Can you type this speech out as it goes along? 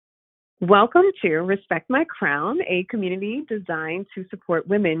Welcome to Respect My Crown, a community designed to support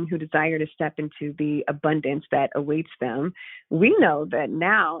women who desire to step into the abundance that awaits them. We know that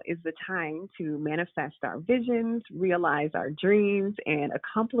now is the time to manifest our visions, realize our dreams, and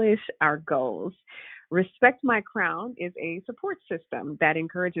accomplish our goals. Respect My Crown is a support system that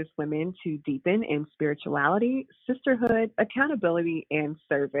encourages women to deepen in spirituality, sisterhood, accountability, and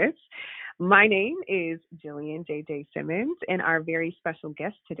service. My name is Jillian J.J. Simmons, and our very special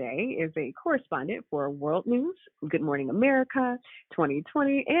guest today is a correspondent for World News, Good Morning America,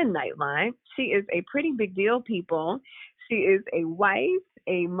 2020, and Nightline. She is a pretty big deal, people. She is a wife,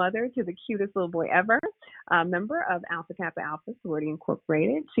 a mother to the cutest little boy ever, a member of Alpha Kappa Alpha Sorority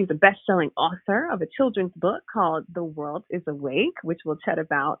Incorporated. She's a best-selling author of a children's book called The World is Awake, which we'll chat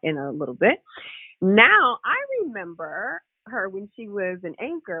about in a little bit. Now, I remember her when she was an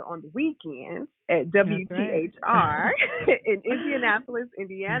anchor on the weekends at WTHR in Indianapolis,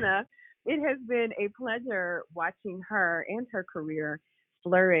 Indiana. It has been a pleasure watching her and her career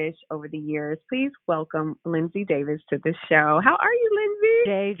flourish over the years. Please welcome Lindsay Davis to the show. How are you,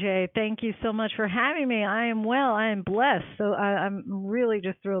 Lindsay? JJ, thank you so much for having me. I am well. I am blessed. So I'm really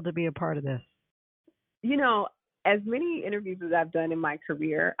just thrilled to be a part of this. You know, as many interviews as I've done in my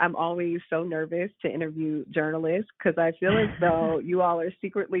career, I'm always so nervous to interview journalists because I feel as though you all are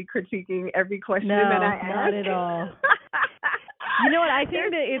secretly critiquing every question that I ask. No, not at all. You know what? I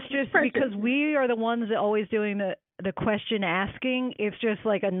think that it's just because we are the ones that always doing the question asking. It's just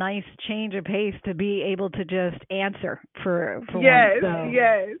like a nice change of pace to be able to just answer for yes, once.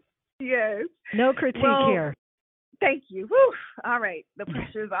 So. Yes. No critique here. Thank you. Whew. All right, the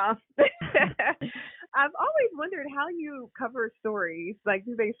pressure's off. I've always wondered how you cover stories. Like,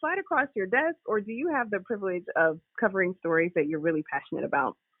 do they slide across your desk, or do you have the privilege of covering stories that you're really passionate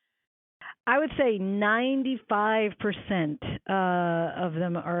about? I would say 95% of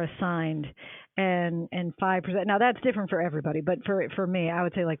them are assigned, and 5%. Now that's different for everybody, but for me, I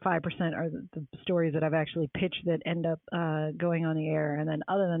would say like 5% are the stories that I've actually pitched that end up going on the air, and then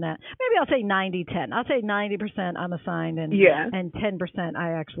other than that, maybe I'll say 90-10. I'll say 90% I'm assigned, and 10%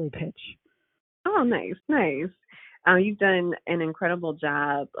 I actually pitch. Oh, nice. You've done an incredible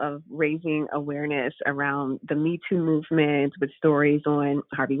job of raising awareness around the Me Too movement with stories on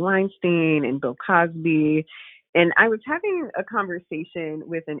Harvey Weinstein and Bill Cosby. And I was having a conversation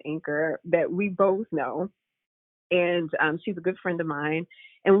with an anchor that we both know, and she's a good friend of mine.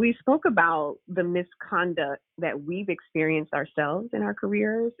 And we spoke about the misconduct that we've experienced ourselves in our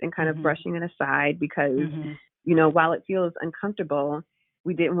careers and kind of brushing it aside because, you know, while it feels uncomfortable,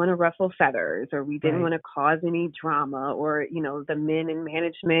 we didn't want to ruffle feathers, or we didn't want to cause any drama, or, you know, the men in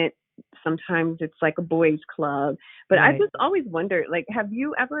management, sometimes it's like a boys club. But I just always wondered, like, have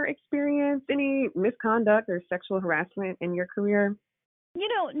you ever experienced any misconduct or sexual harassment in your career? You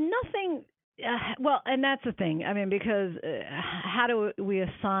know, nothing. Well, and that's the thing. I mean, because how do we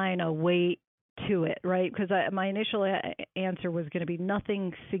assign a weight to it, right? Because my initial answer was going to be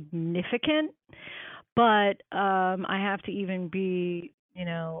nothing significant, but I have to even be, you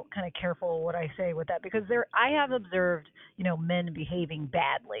know, kind of careful what I say with that, because I have observed, you know, men behaving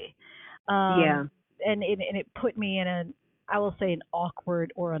badly. And it put me in I will say an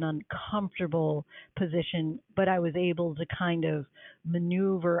awkward or an uncomfortable position, but I was able to kind of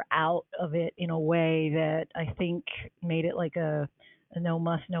maneuver out of it in a way that I think made it like a no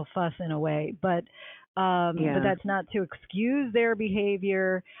muss, no fuss in a way. But that's not to excuse their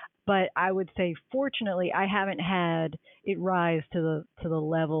behavior. But I would say, fortunately, I haven't had it rise to the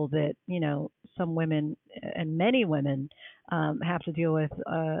level that, you know, some women and many women have to deal with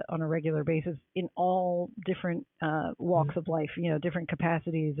on a regular basis in all different walks of life, you know, different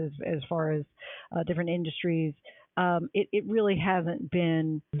capacities as far as different industries. It really hasn't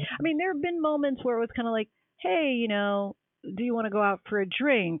been. I mean, there have been moments where it was kind of like, hey, you know, do you want to go out for a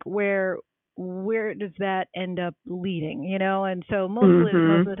drink? Where does that end up leading, you know? And so most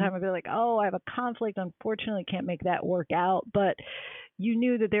of the time I'd be like, oh, I have a conflict. Unfortunately, can't make that work out. But you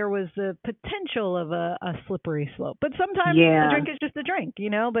knew that there was the potential of a slippery slope. But sometimes a drink is just a drink, you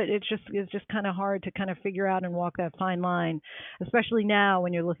know? But it's just kind of hard to kind of figure out and walk that fine line, especially now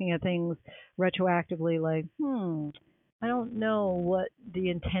when you're looking at things retroactively like, I don't know what the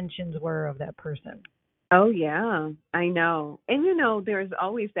intentions were of that person. Oh, yeah, I know. And, you know, there's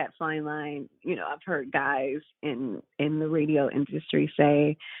always that fine line. You know, I've heard guys in the radio industry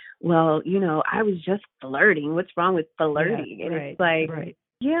say, well, you know, I was just flirting. What's wrong with flirting? Yeah, and it's like,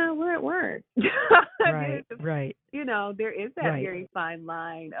 yeah, we're at work. Right. You know, there is that very fine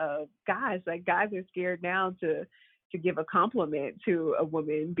line of guys. Like, guys are scared now to to give a compliment to a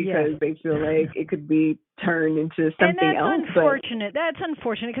woman because they feel like it could be turned into something else. Unfortunate. That's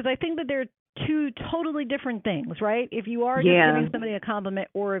unfortunate because I think that they're two totally different things, right? If you are just giving somebody a compliment,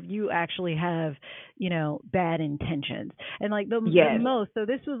 or if you actually have, bad intentions, and like the most. So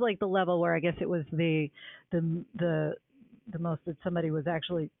this was like the level where I guess it was the most that somebody was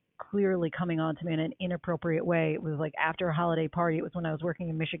actually clearly coming on to me in an inappropriate way. It was like after a holiday party. It was when I was working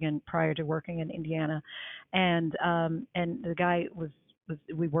in Michigan prior to working in Indiana, and the guy was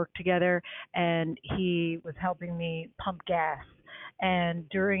we worked together, and he was helping me pump gas. And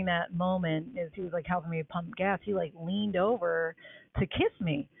during that moment, as he was like helping me pump gas, he like leaned over to kiss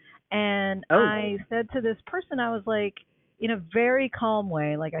me. And I said to this person, I was like, in a very calm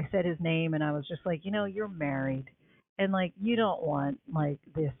way, like I said his name, and I was just like, you're married, and like you don't want like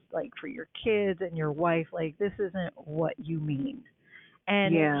this like for your kids and your wife, like this isn't what you mean.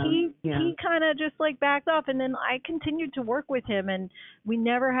 And he kind of just like backed off, and then I continued to work with him, and we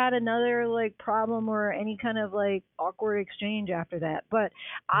never had another like problem or any kind of like awkward exchange after that. But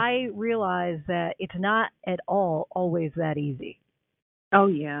I realized that it's not at all always that easy. Oh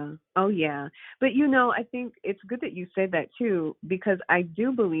yeah. But I think it's good that you said that too, because I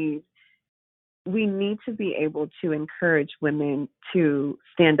do believe we need to be able to encourage women to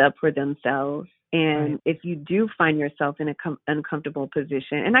stand up for themselves. And if you do find yourself in an uncomfortable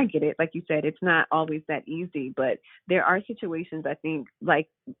position, and I get it, like you said, it's not always that easy, but there are situations I think like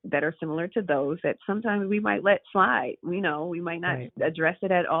that are similar to those that sometimes we might let slide. We might not address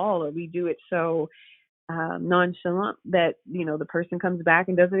it at all, or we do it so nonchalant that the person comes back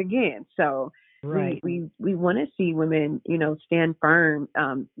and does it again. So we want to see women stand firm.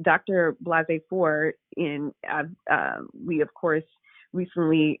 Dr. Blasey Ford, we of course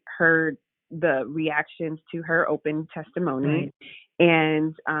recently heard the reactions to her open testimony,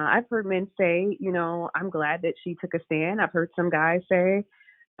 and I've heard men say, I'm glad that she took a stand. I've heard some guys say,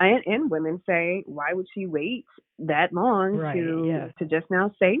 and women say, why would she wait that long to just now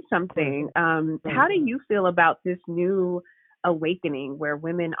say something? How do you feel about this new awakening where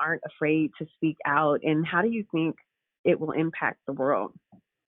women aren't afraid to speak out, and how do you think it will impact the world?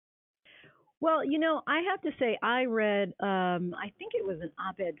 Well, I have to say, I read, I think it was an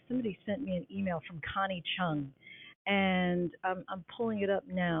op-ed. Somebody sent me an email from Connie Chung, and I'm pulling it up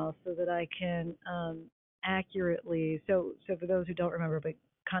now so that I can accurately. So for those who don't remember, but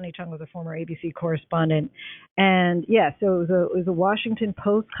Connie Chung was a former ABC correspondent, and so it was a Washington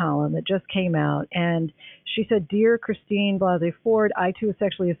Post column that just came out, and she said, "Dear Christine Blasey Ford, I too was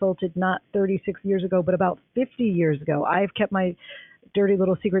sexually assaulted not 36 years ago, but about 50 years ago. I have kept my dirty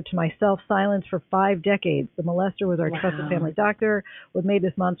little secret to myself, silence for 5 decades. The molester was our trusted family doctor. What made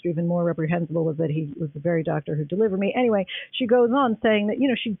this monster even more reprehensible was that he was the very doctor who delivered me." Anyway, she goes on saying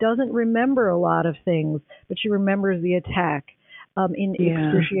that, she doesn't remember a lot of things, but she remembers the attack in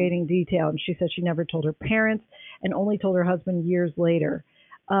excruciating detail. And she said she never told her parents and only told her husband years later.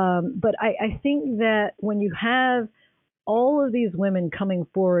 But I think that when you have all of these women coming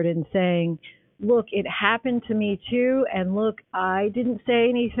forward and saying, look, it happened to me too, and look, I didn't say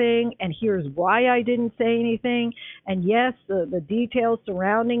anything, and here's why I didn't say anything, and yes, the details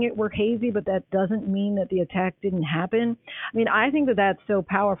surrounding it were hazy, but that doesn't mean that the attack didn't happen. I mean, I think that that's so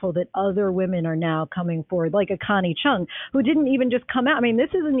powerful that other women are now coming forward, like a Connie Chung, who didn't even just come out. I mean,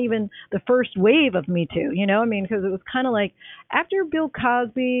 this isn't even the first wave of Me Too, because it was kind of like after Bill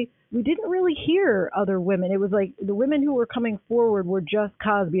Cosby, we didn't really hear other women. It was like the women who were coming forward were just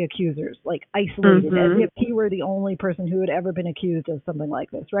Cosby accusers, like isolated, as if he were the only person who had ever been accused of something like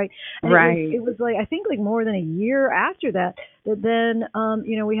this, right? And it was like, I think like more than a year after that then,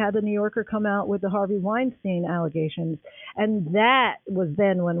 we had the New Yorker come out with the Harvey Weinstein allegations. And that was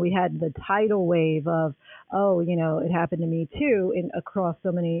then when we had the tidal wave of, it happened to me too, across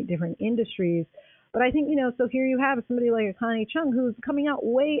so many different industries. But I think, so here you have somebody like a Connie Chung who's coming out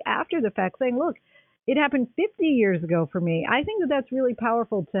way after the fact saying, look, it happened 50 years ago for me. I think that that's really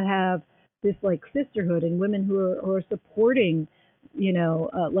powerful to have this like sisterhood and women who are supporting,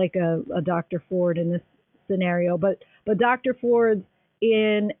 like a Dr. Ford in this scenario, but Dr. Ford's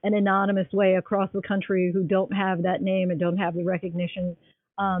in an anonymous way across the country who don't have that name and don't have the recognition,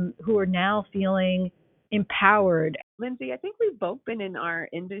 who are now feeling empowered. Lindsay, I think we've both been in our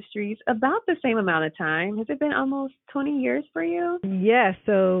industries about the same amount of time. Has it been almost 20 years for you? Yeah,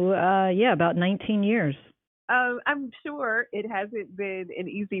 so about 19 years. I'm sure it hasn't been an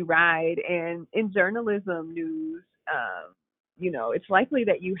easy ride. And in journalism news, it's likely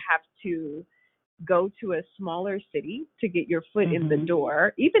that you have to go to a smaller city to get your foot in the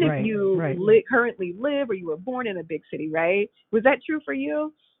door, even if you currently live or you were born in a big city, right? Was that true for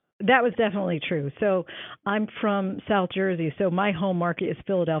you? that was definitely true. So I'm from South Jersey, so my home market is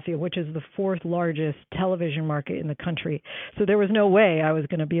Philadelphia, which is the fourth largest television market in the country. So there was no way I was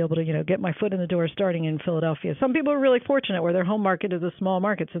going to be able to, get my foot in the door starting in Philadelphia. Some people are really fortunate where their home market is a small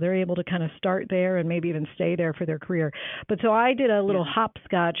market, so they're able to kind of start there and maybe even stay there for their career. But so I did a little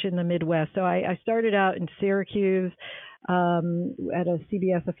hopscotch in the Midwest. So I started out in Syracuse at a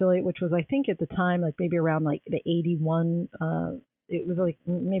CBS affiliate, which was I think at the time like maybe around like the 81 it was like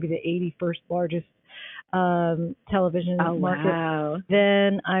maybe the 81st largest television market. Wow.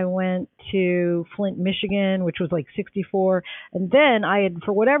 Then I went to Flint, Michigan, which was like 64. And then I had,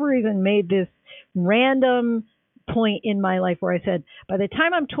 for whatever reason, made this random point in my life where I said, by the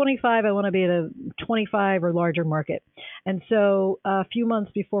time I'm 25, I want to be at a 25 or larger market. And so a few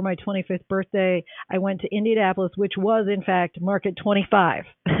months before my 25th birthday, I went to Indianapolis, which was in fact market 25.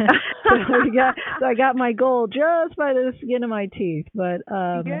 So I got my goal just by the skin of my teeth. But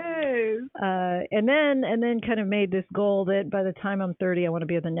yes. and then kind of made this goal that by the time I'm 30, I want to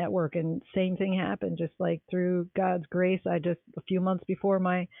be at the network. And same thing happened, just like through God's grace. I just a few months before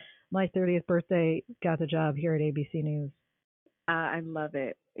my 30th birthday got the job here at ABC News. I love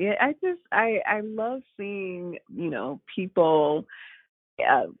it. Yeah, I love seeing, people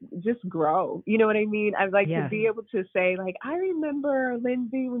just grow. You know what I mean? I like to be able to say, like, I remember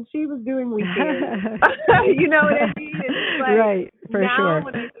Lindsay when she was doing weekends. You know what I mean? It's like, right, for now sure.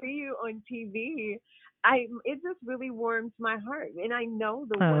 when I see you on TV, it just really warms my heart, and I know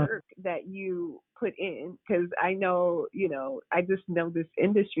the work that you put in, because I know, I just know this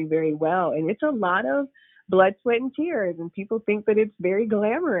industry very well, and it's a lot of blood, sweat, and tears, and people think that it's very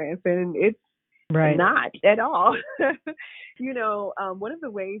glamorous, and it's not at all. One of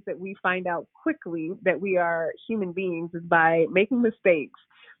the ways that we find out quickly that we are human beings is by making mistakes.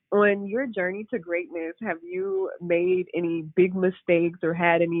 On your journey to greatness, have you made any big mistakes or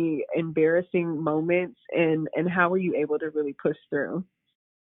had any embarrassing moments, and how were you able to really push through?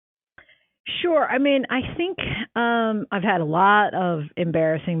 Sure. I mean, I think I've had a lot of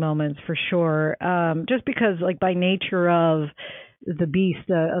embarrassing moments for sure, just because like by nature of the beast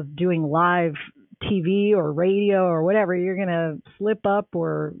of doing live TV or radio or whatever, you're going to slip up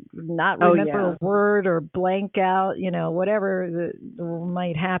or not remember a word or blank out, whatever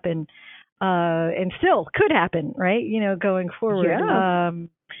might happen, and still could happen, right? Going forward. Yeah.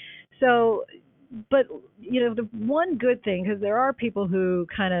 But, the one good thing, because there are people who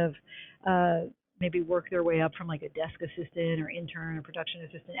kind of maybe work their way up from like a desk assistant or intern or production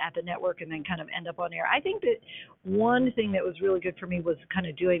assistant at the network and then kind of end up on air. I think that one thing that was really good for me was kind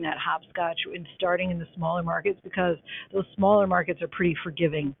of doing that hopscotch and starting in the smaller markets, because those smaller markets are pretty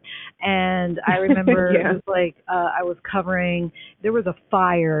forgiving. And I remember it was like I was covering, there was a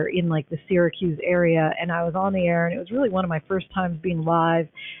fire in like the Syracuse area, and I was on the air, and it was really one of my first times being live.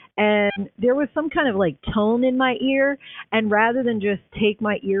 And there was some kind of like tone in my ear, and rather than just take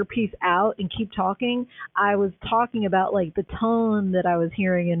my earpiece out and keep talking, I was talking about like the tone that I was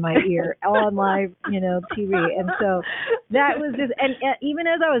hearing in my ear on live, TV. And so that was just, and even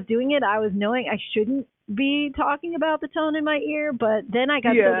as I was doing it, I was knowing I shouldn't be talking about the tone in my ear, but then I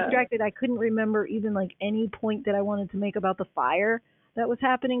got so distracted I couldn't remember even like any point that I wanted to make about the fire that was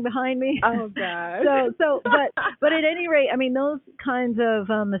happening behind me. Oh God. But at any rate, I mean, those kinds of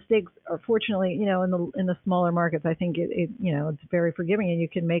mistakes are fortunately, in the smaller markets, I think it's very forgiving, and you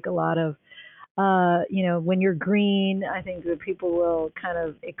can make a lot of, when you're green, I think that people will kind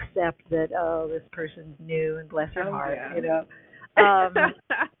of accept that, oh, this person's new and bless her heart,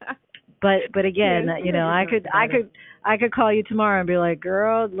 But again, I could call you tomorrow and be like,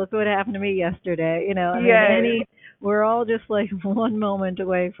 girl, look what happened to me yesterday, we're all just like one moment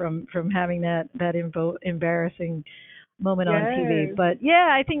away from having that embarrassing moment on TV. But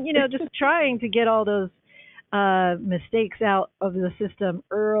I think, just trying to get all those mistakes out of the system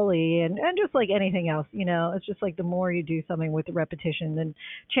early, and just like anything else, it's just like the more you do something with the repetition, then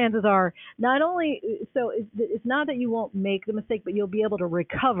chances are not only, so it's not that you won't make the mistake, but you'll be able to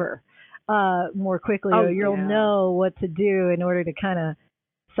recover more quickly, or you'll know what to do in order to kind of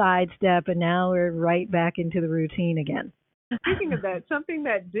sidestep, and now we're right back into the routine again. Speaking of that, something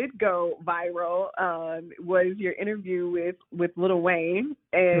that did go viral was your interview with Lil Wayne,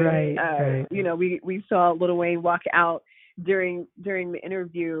 and we saw Lil Wayne walk out during the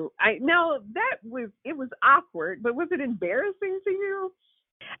interview. It was awkward, but was it embarrassing to you?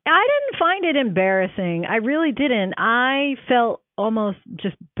 I didn't find it embarrassing. I really didn't. I felt almost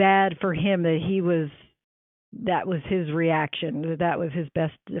just bad for him that that was his reaction. That was his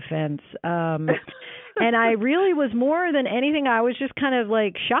best defense. And I really was, more than anything, I was just kind of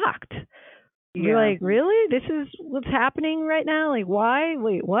like shocked. We're Yeah. like, really? This is what's happening right now? Like, why?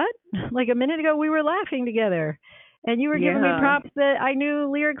 Wait, what? Like a minute ago, we were laughing together, and you were giving me Yeah. props that I knew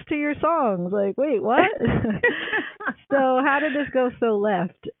lyrics to your songs. Like, wait, what? So how did this go so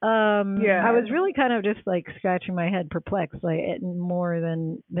left? I Yeah. was really kind of just like scratching my head, perplexed, like more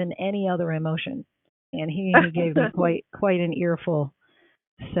than any other emotion. And he gave me quite an earful.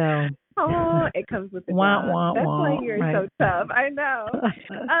 So, Oh, it comes with the wah job. wah That's why wah. you're Right. so tough. I know.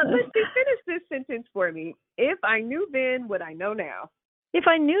 Let's see, finish this sentence for me. If I knew then what I know now. If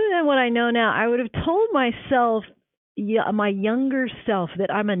I knew then what I know now, I would have told myself, yeah, my younger self, that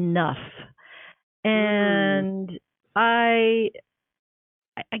I'm enough. Mm. And I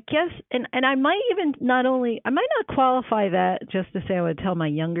I guess, and I might even not only, I might not qualify that just to say I would tell my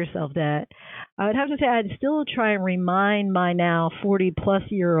younger self that. I would have to say I'd still try and remind my now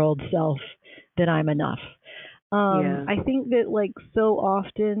 40-plus-year-old self that I'm enough. Yeah. I think that like so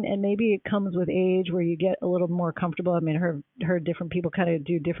often, and maybe it comes with age where you get a little more comfortable. I mean, heard different people kind of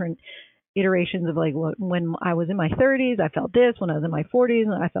do different iterations of like when I was in my 30s, I felt this. When I was in my 40s,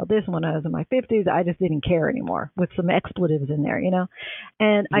 I felt this. And when I was in my 50s, I just didn't care anymore, with some expletives in there, you know.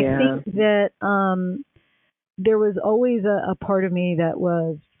 And I Yeah. think that there was always a part of me that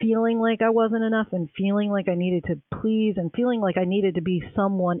was feeling like I wasn't enough, and feeling like I needed to please, and feeling like I needed to be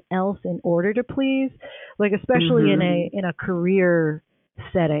someone else in order to please, like especially Mhm. in a career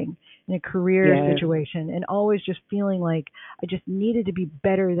setting, in a career Yes. situation, and always just feeling like I just needed to be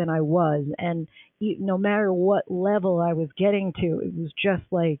better than I was. And no matter what level I was getting to, it was just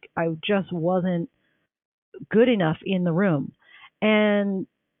like I just wasn't good enough in the room. And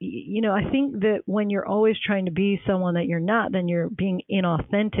I think that when you're always trying to be someone that you're not, then you're being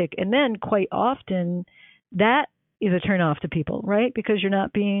inauthentic, and then quite often that is a turn off to people, right? Because you're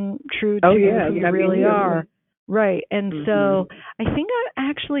not being true Oh to yeah, who you're you not being really you. are. Right. And Mhm. so I think I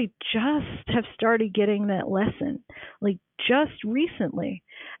actually just have started getting that lesson, like just recently.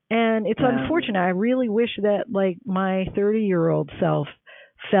 And it's Wow. unfortunate. I really wish that like my 30-year-old self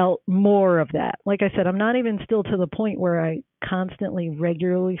felt more of that. Like I said, I'm not even still to the point where I constantly,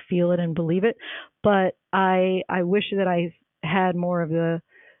 regularly feel it and believe it, but I wish that I had more of the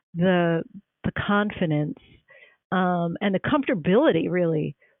the confidence and the comfortability,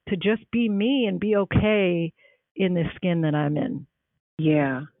 really, to just be me and be okay in the skin that I'm in.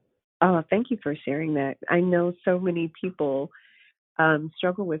 Yeah. Oh, thank you for sharing that. I know so many people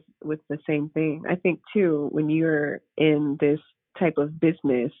struggle with the same thing. I think too, when you're in this type of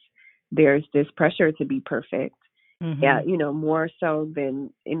business, there's this pressure to be perfect. Yeah, Mhm. more so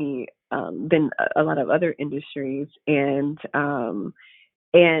than a lot of other industries, and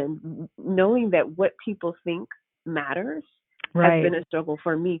knowing that what people think matters has Right. been a struggle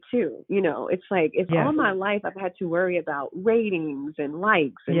for me too. It's like if all Yes. my life I've had to worry about ratings and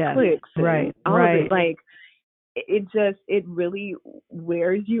likes and Yes. clicks and Right. all of it, Right. like it really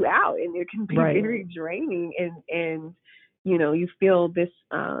wears you out, and it can be Right. very draining, and you feel this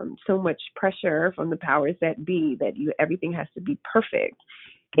so much pressure from the powers that be, that everything has to be perfect,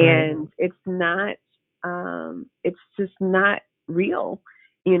 Right. and it's just not real.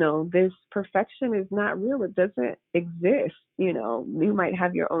 This perfection is not real. It doesn't exist. You might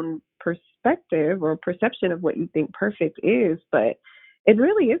have your own perspective or perception of what you think perfect is, but it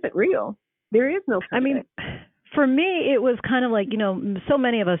really isn't real. There is no I mean, perfect. for me, it was kind of like, so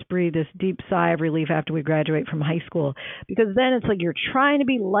many of us breathe this deep sigh of relief after we graduate from high school, because then it's like you're trying to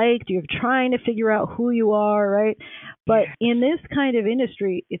be liked, you're trying to figure out who you are, right? But Yeah. in this kind of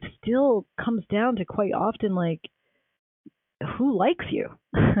industry, it still comes down to quite often like who likes you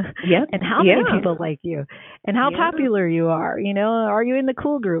Yep. and how many Yeah. people like you and how Yeah. popular you are, are you in the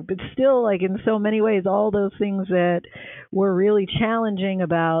cool group? It's still like in so many ways all those things that were really challenging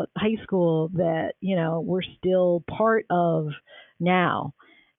about high school that we're still part of now.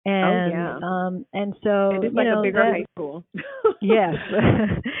 Oh and yeah. and It so is like a bigger that, high school. yes.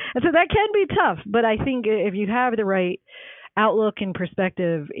 And so that can be tough, but I think if you have the right outlook and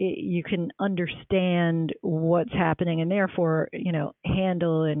perspective, you can understand what's happening, and therefore,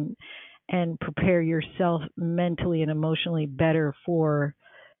 handle and prepare yourself mentally and emotionally better for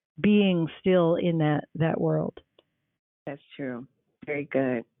being still in that world. That's true. Very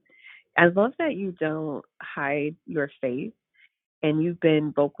good. I love that you don't hide your faith, and you've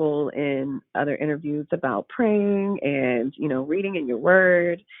been vocal in other interviews about praying and, reading in your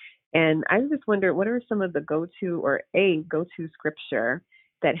word. And I just wonder, what are some of the go-to scripture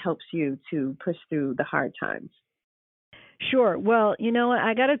that helps you to push through the hard times? Sure. Well, you know what?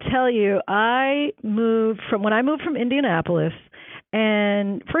 I got to tell you, when I moved from Indianapolis,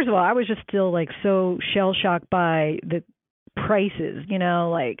 and first of all, I was just still like so shell shocked by the prices,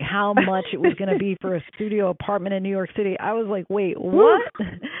 like how much it was going to be for a studio apartment in New York City. I was like, wait, Woo. what?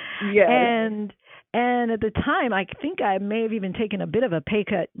 Yes. And at the time, I think I may have even taken a bit of a pay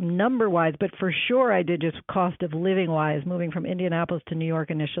cut number wise, but for sure I did just cost of living wise, moving from Indianapolis to New York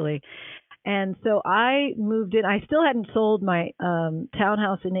initially. And so I moved in. I still hadn't sold my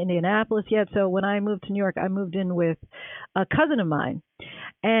townhouse in Indianapolis yet. So when I moved to New York, I moved in with a cousin of mine.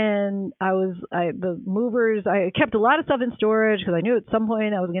 And the movers, I kept a lot of stuff in storage because I knew at some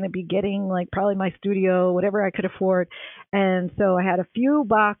point I was going to be getting like probably my studio, whatever I could afford. And so I had a few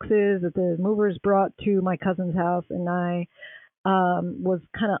boxes that the movers brought to my cousin's house, and I was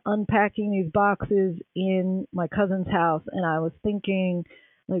kind of unpacking these boxes in my cousin's house, and I was thinking,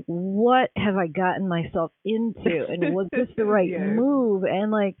 like, what have I gotten myself into? And was this the right Yes. move?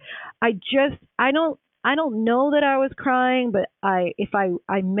 And like, I don't know that I was crying, but I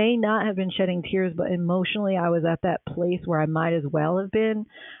may not have been shedding tears, but emotionally I was at that place where I might as well have been.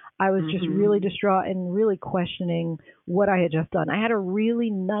 I was just really distraught and really questioning what I had just done. I had a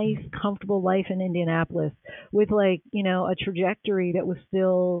really nice, comfortable life in Indianapolis with like, a trajectory that was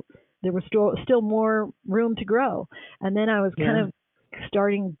there was still more room to grow. And then I was kind of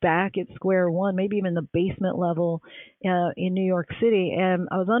starting back at square one, maybe even the basement level in New York City. And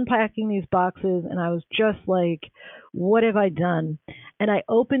I was unpacking these boxes and I was just like, what have I done? And I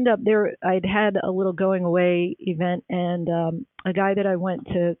opened up there. I'd had a little going away event, and a guy that I went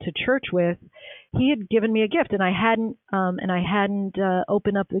to church with, he had given me a gift, and I hadn't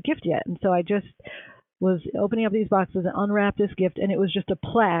opened up the gift yet. And so I just was opening up these boxes and unwrapped this gift, and it was just a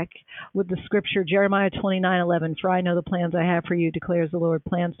plaque with the scripture, Jeremiah 29:11, for I know the plans I have for you, declares the Lord,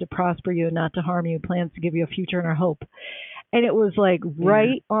 plans to prosper you and not to harm you, plans to give you a future and a hope. And it was like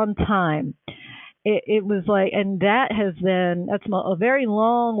right on time. It was like, and that's a very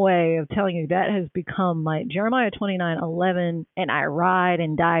long way of telling you that has become my Jeremiah 29:11, and I ride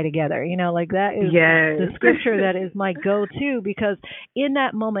and die together. Like that is the scripture that is my go-to, because in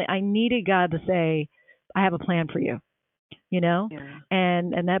that moment I needed God to say, I have a plan for you,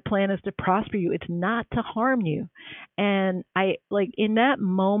 and that plan is to prosper you. It's not to harm you. And I like in that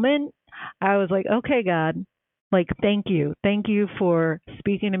moment, I was like, okay, God, like, thank you. Thank you for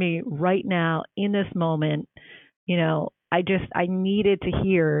speaking to me right now in this moment. I needed to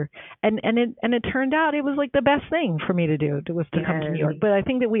hear, and it turned out it was like the best thing for me to do was to come to New York. But I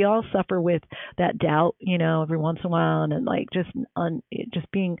think that we all suffer with that doubt, every once in a while, and like just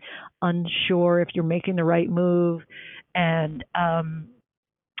being unsure if you're making the right move. And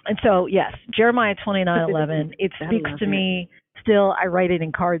so yes, Jeremiah 29:11, it speaks to me. Still, I write it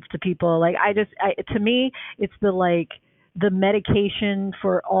in cards to people. Like to me, it's the medication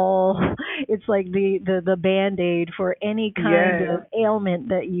for all. It's like the Band-Aid for any kind of ailment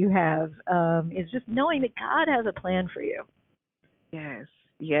that you have. Is just knowing that God has a plan for you. Yes.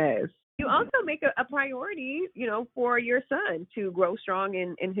 You also make a priority, for your son to grow strong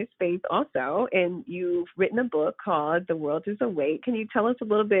in his faith also. And you've written a book called The World is Awake. Can you tell us a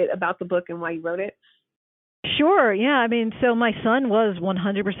little bit about the book and why you wrote it? Sure. Yeah. I mean, so my son was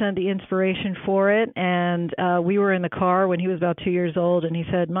 100% the inspiration for it. And we were in the car when he was about 2 years old, and he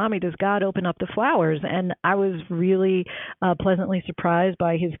said, Mommy, does God open up the flowers? And I was really pleasantly surprised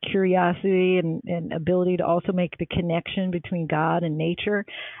by his curiosity and ability to also make the connection between God and nature.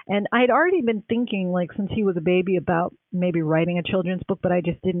 And I had already been thinking, like, since he was a baby, about maybe writing a children's book, but I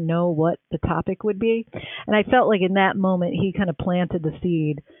just didn't know what the topic would be. And I felt like in that moment, he kind of planted the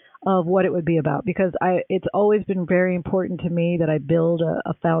seed of what it would be about, because it's always been very important to me that I build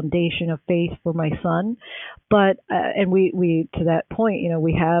a foundation of faith for my son. But and we to that point,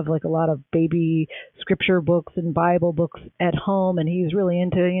 we have like a lot of baby scripture books and Bible books at home, and he's really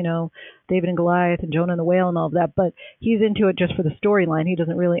into David and Goliath and Jonah and the whale and all of that, but he's into it just for the storyline. He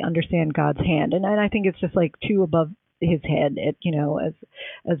doesn't really understand God's hand, and I think it's just like too above his head at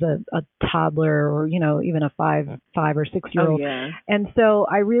as a toddler, or even a five or 6 year old. And so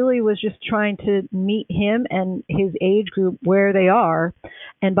I really was just trying to meet him and his age group where they are,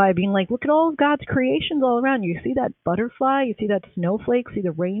 and by being like, look at all of God's creations all around you. You see that butterfly, you see that snowflake, see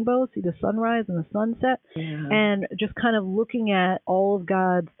the rainbow, see the sunrise and the sunset, and just kind of looking at all of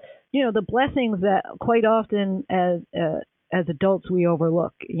God's the blessings that quite often as adults we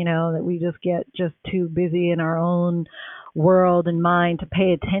overlook, that we just get just too busy in our own world and mind to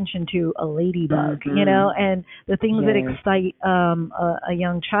pay attention to a ladybug, and the things that excite a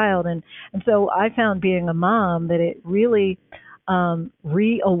young child. And so I found, being a mom, that it really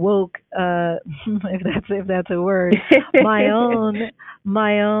reawoke, if that's a word, my own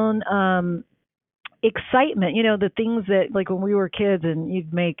excitement, the things that, like, when we were kids and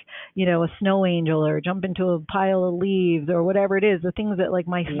you'd make, a snow angel or jump into a pile of leaves or whatever it is, the things that, like,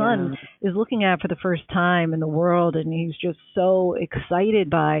 my son Yeah. is looking at for the first time in the world and he's just so excited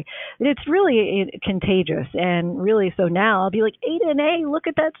by. It's really contagious. And really, so now I'll be like, Aiden, hey, look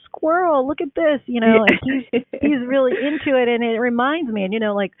at that squirrel, look at this, and he's really into it. And it reminds me,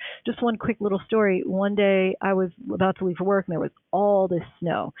 and, like, just one quick little story. One day I was about to leave for work and there was all this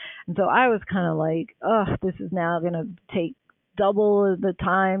snow. And so I was kind of like, oh, this is now going to take double the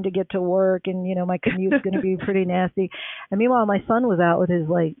time to get to work, and my commute's going to be pretty nasty. And meanwhile, my son was out with his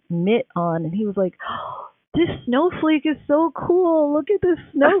like mitt on, and he was like, oh, this snowflake is so cool. Look at this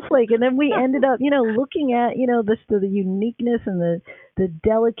snowflake. And then we ended up, looking at, the uniqueness and the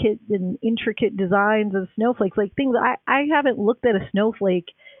delicate and intricate designs of snowflakes, like things I haven't looked at a snowflake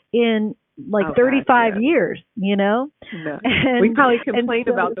in like 35 years, No. And, we probably complained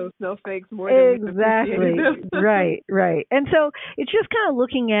about those snowflakes more than exactly. Right. And so it's just kind of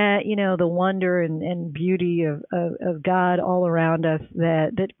looking at, the wonder and beauty of God all around us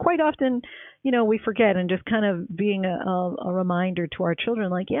that quite often, we forget, and just kind of being a reminder to our children,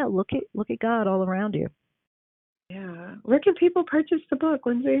 like, yeah, look at God all around you. Yeah. Where can people purchase the book,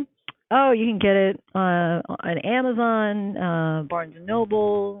 Lindsay? Oh, you can get it on Amazon, Barnes &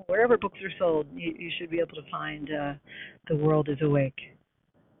 Noble, wherever books are sold. You should be able to find The World is Awake.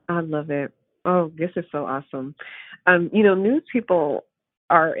 I love it. Oh, this is so awesome. News people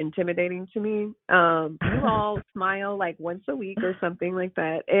are intimidating to me. You all smile like once a week or something like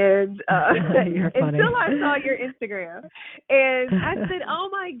that. And until I saw your Instagram. And I said, oh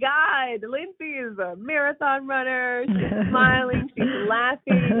my God, Lindsay is a marathon runner. She's smiling. She's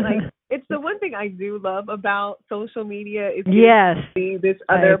laughing. Like, it's the one thing I do love about social media is to see this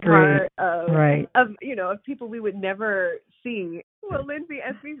other part of people we would never see. Well, Lindsay,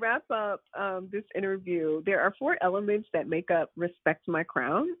 as we wrap up this interview, there are 4 elements that make up Respect My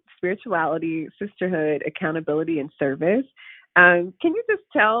Crown: spirituality, sisterhood, accountability, and service. Can you just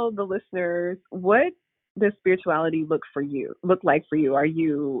tell the listeners what does spirituality look like for you? Are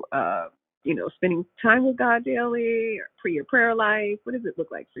you, spending time with God daily, or for your prayer life? What does it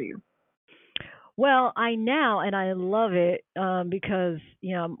look like for you? Well, I love it because,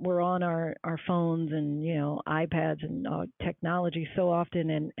 we're on our phones and, iPads and technology so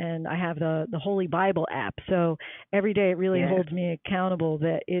often. And I have the Holy Bible app. So every day it really holds me accountable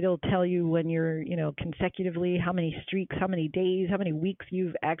that it'll tell you when you're, consecutively, how many streaks, how many days, how many weeks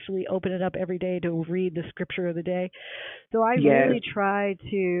you've actually opened it up every day to read the scripture of the day. So I really try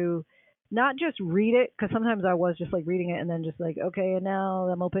to not just read it, because sometimes I was just like reading it and then just like, okay, and now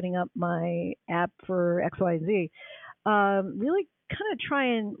I'm opening up my app for XYZ. Really kind of try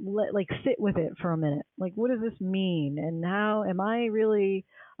and sit with it for a minute. Like, what does this mean? And how am I really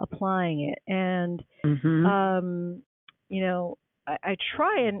applying it? And, I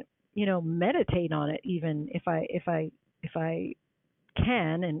try and, meditate on it, even if I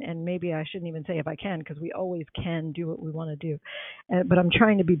can, and maybe I shouldn't even say if I can, because we always can do what we want to do, but I'm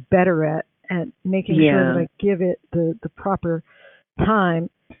trying to be better at making sure that I give it the proper time.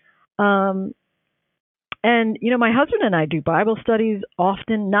 And my husband and I do Bible studies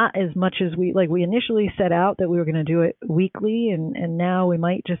often, not as much as we initially set out that we were going to do it weekly, and now we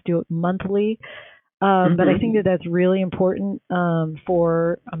might just do it monthly. But I think that that's really important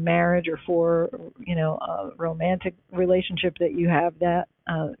for a marriage or for, a romantic relationship, that you have that,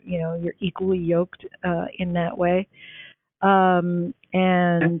 you're equally yoked in that way. And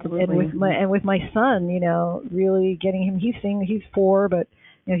with my son, really getting him, he's 4, but,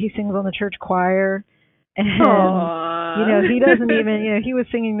 he sings on the church choir. And, he doesn't even, he was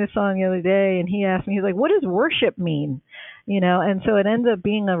singing this song the other day and he asked me, he's like, what does worship mean? And so it ends up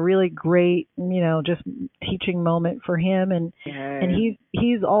being a really great, just teaching moment for him. And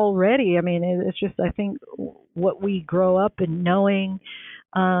he's already, it's just, I think what we grow up in knowing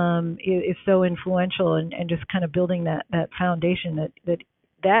is so influential, and just kind of building that foundation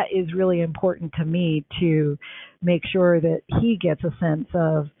that is really important to me, to make sure that he gets a sense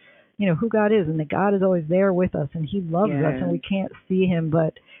of, who God is, and that God is always there with us, and he loves us, and we can't see him,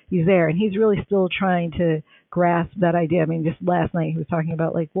 but he's there. And he's really still trying to grasp that idea. Just last night he was talking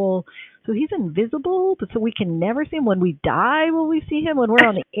about, like, well, so he's invisible, but so we can never see him. When we die, will we see him? When we're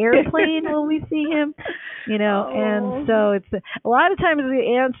on the airplane, will we see him? And so it's a lot of times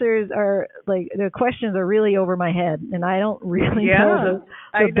the answers are the questions are really over my head, and I don't really know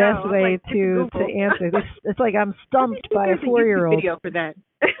the best way to answer this. It's like I'm stumped by a 4-year-old. Video for that.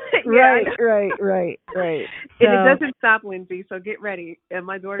 Yeah, Right. and it So, doesn't stop, Lindsay. So get ready. And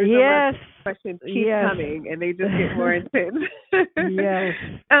my daughters are yes, loving questions keep yes, coming, and they just get more intense. yes.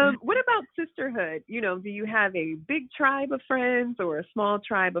 What about sisterhood? Do you have a big tribe of friends or a small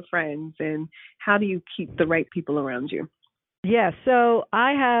tribe of friends, and how do you keep the right people around you? Yeah, so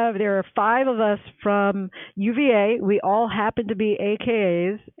there are five of us from UVA. We all happen to be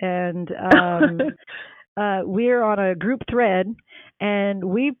AKAs, and we're on a group thread, and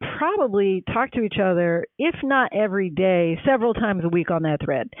we probably talk to each other, if not every day, several times a week on that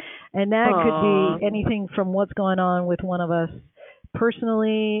thread. And that could be Aw, anything from what's going on with one of us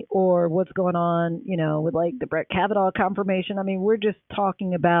personally or what's going on, with like the Brett Kavanaugh confirmation. I mean, we're just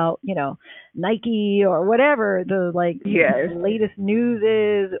talking about, Nike or whatever the like yes. latest news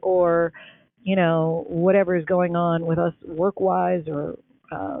is, or, whatever is going on with us work wise or,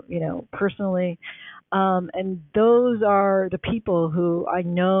 personally. And those are the people who I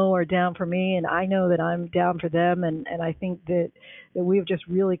know are down for me, and I know that I'm down for them, and I think that we've just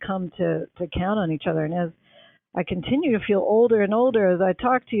really come to count on each other. And as I continue to feel older and older as I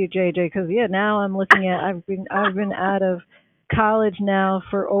talk to you, JJ, because yeah, now I'm looking at I've been out of college now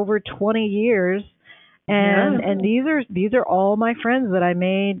for over 20 years, Yeah. and these are all my friends that I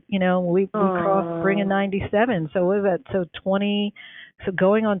made. We crossed spring in Oh, '97, so what is that? So 20, so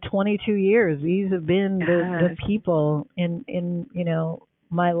going on 22 years. These have been the yes. people in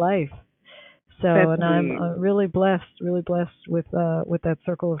my life. So, That's and I'm neat. really blessed with that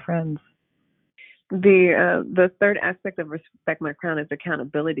circle of friends. The third aspect of respect my crown is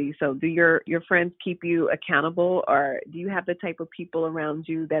accountability. So do your friends keep you accountable, or do you have the type of people around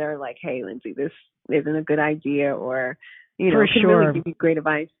you that are like, hey, Lindsay, this isn't a good idea, or For can really sure. give you great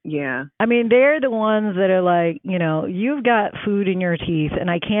advice? Yeah. I mean, they're the ones that are like, you've got food in your teeth, and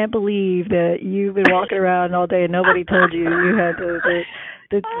I can't believe that you've been walking around all day and nobody told you you had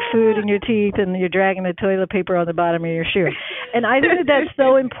the food in your teeth and you're dragging the toilet paper on the bottom of your shoe. And I think that that's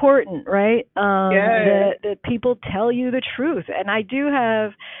so important, right? Yes. That people tell you the truth. And I do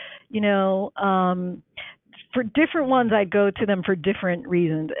have, for different ones, I go to them for different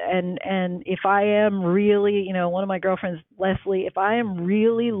reasons. And if I am really, one of my girlfriends, Leslie, if I am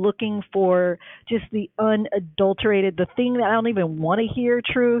really looking for just the unadulterated, the thing that I don't even want to hear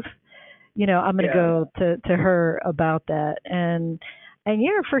truth, I'm going to Yeah. go to her about that. And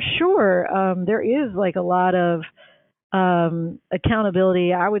yeah, for sure, there is like a lot of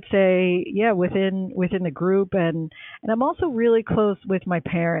accountability, I would say, yeah, within the group. And I'm also really close with my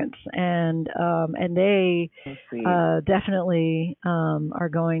parents, and they Let's see. definitely are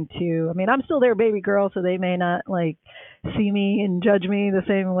going to, I mean, I'm still their baby girl, so they may not like see me and judge me the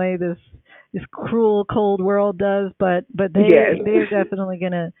same way this cruel cold world does, but Yes. they're definitely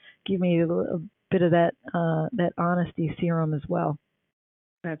going to give me a bit of that honesty serum as well.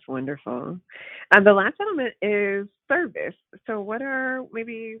 That's wonderful. And the last element is service. So what are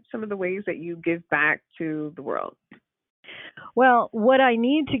maybe some of the ways that you give back to the world? Well, what I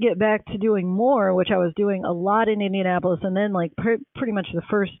need to get back to doing more, which I was doing a lot in Indianapolis, and then like pretty much the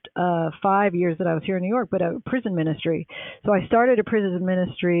first 5 years that I was here in New York, but a prison ministry. So I started a prison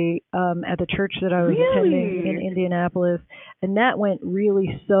ministry at the church that I was attending in Really? Indianapolis, and that went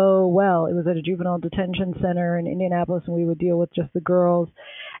really so well. It was at a juvenile detention center in Indianapolis, and we would deal with just the girls,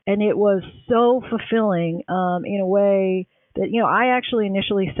 and it was so fulfilling in a way that I actually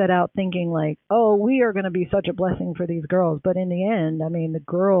initially set out thinking like, oh, we are going to be such a blessing for these girls, but in the end, I mean, the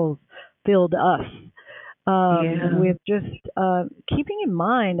girls filled us Yeah. with just keeping in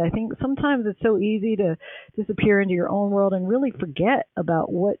mind. I think sometimes it's so easy to disappear into your own world and really forget about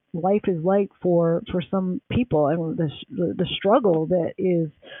what life is like for some people, and the struggle that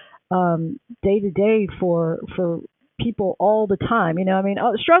is day to day for people all the time. I mean,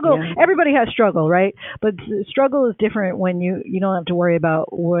 struggle. Yeah. Everybody has struggle, right? But struggle is different when you don't have to worry about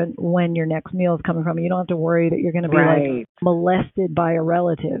when your next meal is coming from. You don't have to worry that you're going to be like Right. molested by a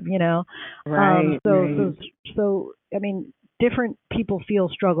relative. Right. So Right. I mean, different people feel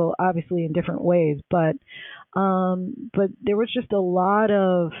struggle obviously in different ways, but there was just a lot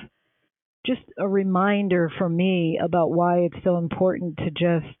of just a reminder for me about why it's so important to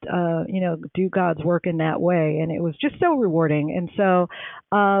just do God's work in that way, and it was just so rewarding. And so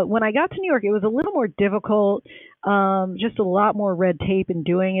when I got to New York, it was a little more difficult, just a lot more red tape in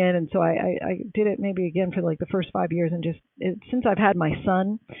doing it. And so I did it maybe again for like the first 5 years, and since I've had my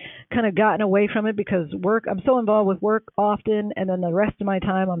son, kind of gotten away from it because I'm so involved with work often, and then the rest of my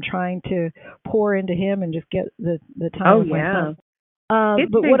time I'm trying to pour into him and just get the time Oh with my yeah. son.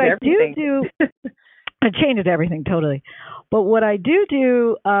 It But what changed I everything. do It changes everything totally. But what I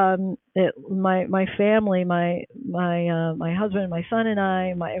do, my family, my husband, my son,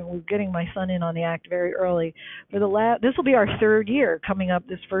 and we're getting my son in on the act very early. This will be our third year coming up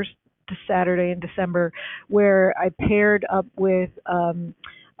this Saturday in December, where I paired up with a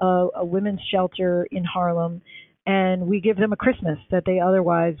women's shelter in Harlem, and we give them a Christmas that they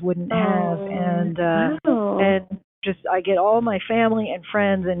otherwise wouldn't have, and just I get all my family and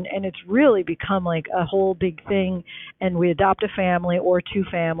friends, and it's really become like a whole big thing. And we adopt a family or two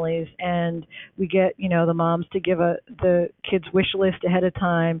families, and we get the moms to give the kids wish list ahead of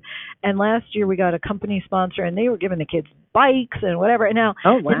time. And last year we got a company sponsor, and they were giving the kids bikes and whatever. And now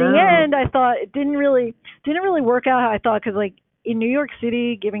Oh, wow. in the end, I thought it didn't really work out how I thought, because like in New York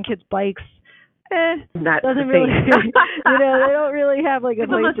City, giving kids bikes, Not doesn't the really, same. they don't really have like a Give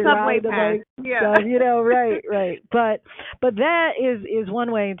them place a to subway ride the pass. bike Yeah. stuff, right. But that is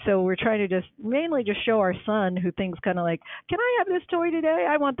one way. And so we're trying to just mainly just show our son, who thinks kind of like, can I have this toy today?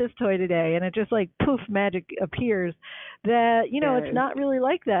 I want this toy today. And it just like poof, magic appears that, Yes. it's not really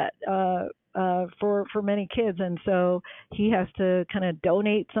like that. For many kids, and so he has to kind of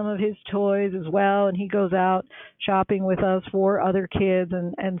donate some of his toys as well, and he goes out shopping with us for other kids,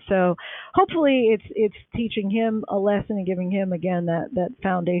 and so hopefully it's teaching him a lesson and giving him again that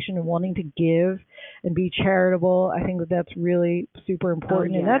foundation of wanting to give and be charitable. I think that's really super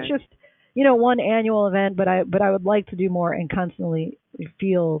important, and that's just one annual event, but I would like to do more and constantly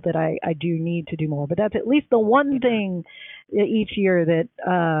feel that I do need to do more. But that's at least the one thing each year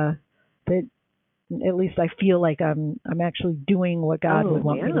that at least I feel like I'm actually doing what God would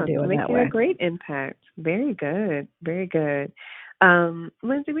want me to do in that way. Making a great impact. Very good. Very good.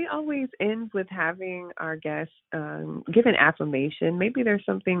 Lindsay, we always end with having our guests give an affirmation. Maybe there's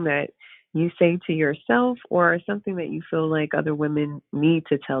something that you say to yourself or something that you feel like other women need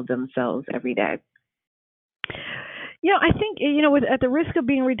to tell themselves every day. I think, at the risk of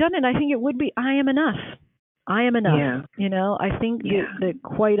being redundant, I think it would be, I am enough. I am enough. Yeah. I think that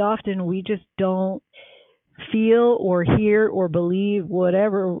quite often we just don't feel or hear or believe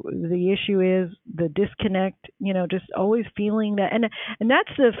whatever the issue is, the disconnect, just always feeling that. And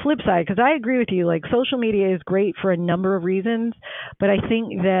that's the flip side, because I agree with you. Like, social media is great for a number of reasons, but I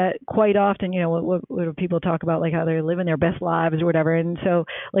think that quite often, what people talk about, like how they're living their best lives or whatever. And so,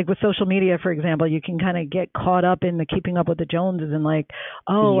 like with social media, for example, you can kind of get caught up in the keeping up with the Joneses and like,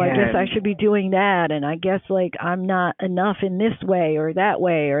 I guess I should be doing that. And I guess like I'm not enough in this way, or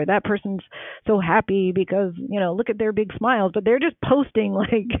that person's so happy because, look at their big smiles, but they're just posting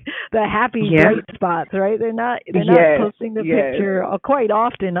like the happy bright spots, right? They're not posting the picture quite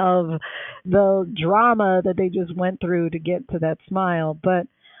often of the drama that they just went through to get to that smile. But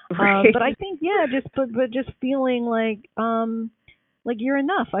but I think just feeling like you're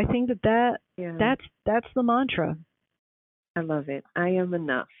enough. I think that's the mantra. I love it. I am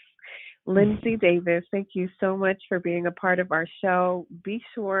enough. Lindsay Davis, thank you so much for being a part of our show. Be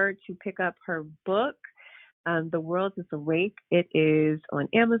sure to pick up her book, The World is Awake. It is on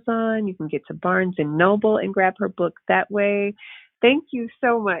Amazon. You can get to Barnes and Noble and grab her book that way. Thank you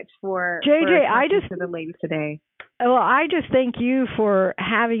so much for talking to the ladies today. Well, I just thank you for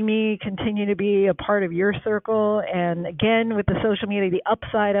having me continue to be a part of your circle. And again, with the social media, the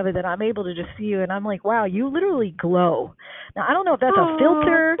upside of it, that I'm able to just see you and I'm like, wow, you literally glow. Now, I don't know if that's a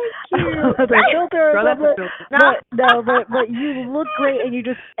filter. Thank you. But you look great and you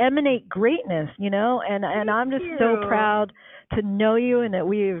just emanate greatness, and I'm just so proud to know you and that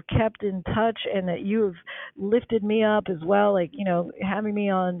we've kept in touch and that you've lifted me up as well, like, having me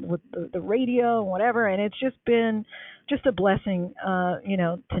on with the radio and whatever. And it's just been just a blessing,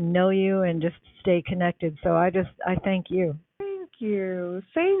 to know you and just stay connected. So I thank you. Thank you.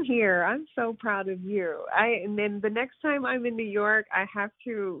 Same here. I'm so proud of you. And then the next time I'm in New York, I have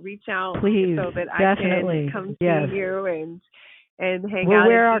to reach out so that definitely. I can come see you and hang out. We'll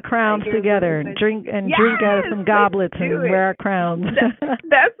wear our crowns together and drink out of some goblets and wear our crowns.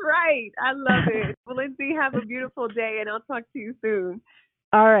 That's right. I love it. Well, Lindsay, have a beautiful day, and I'll talk to you soon.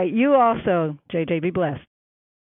 All right. You also, JJ. Be blessed.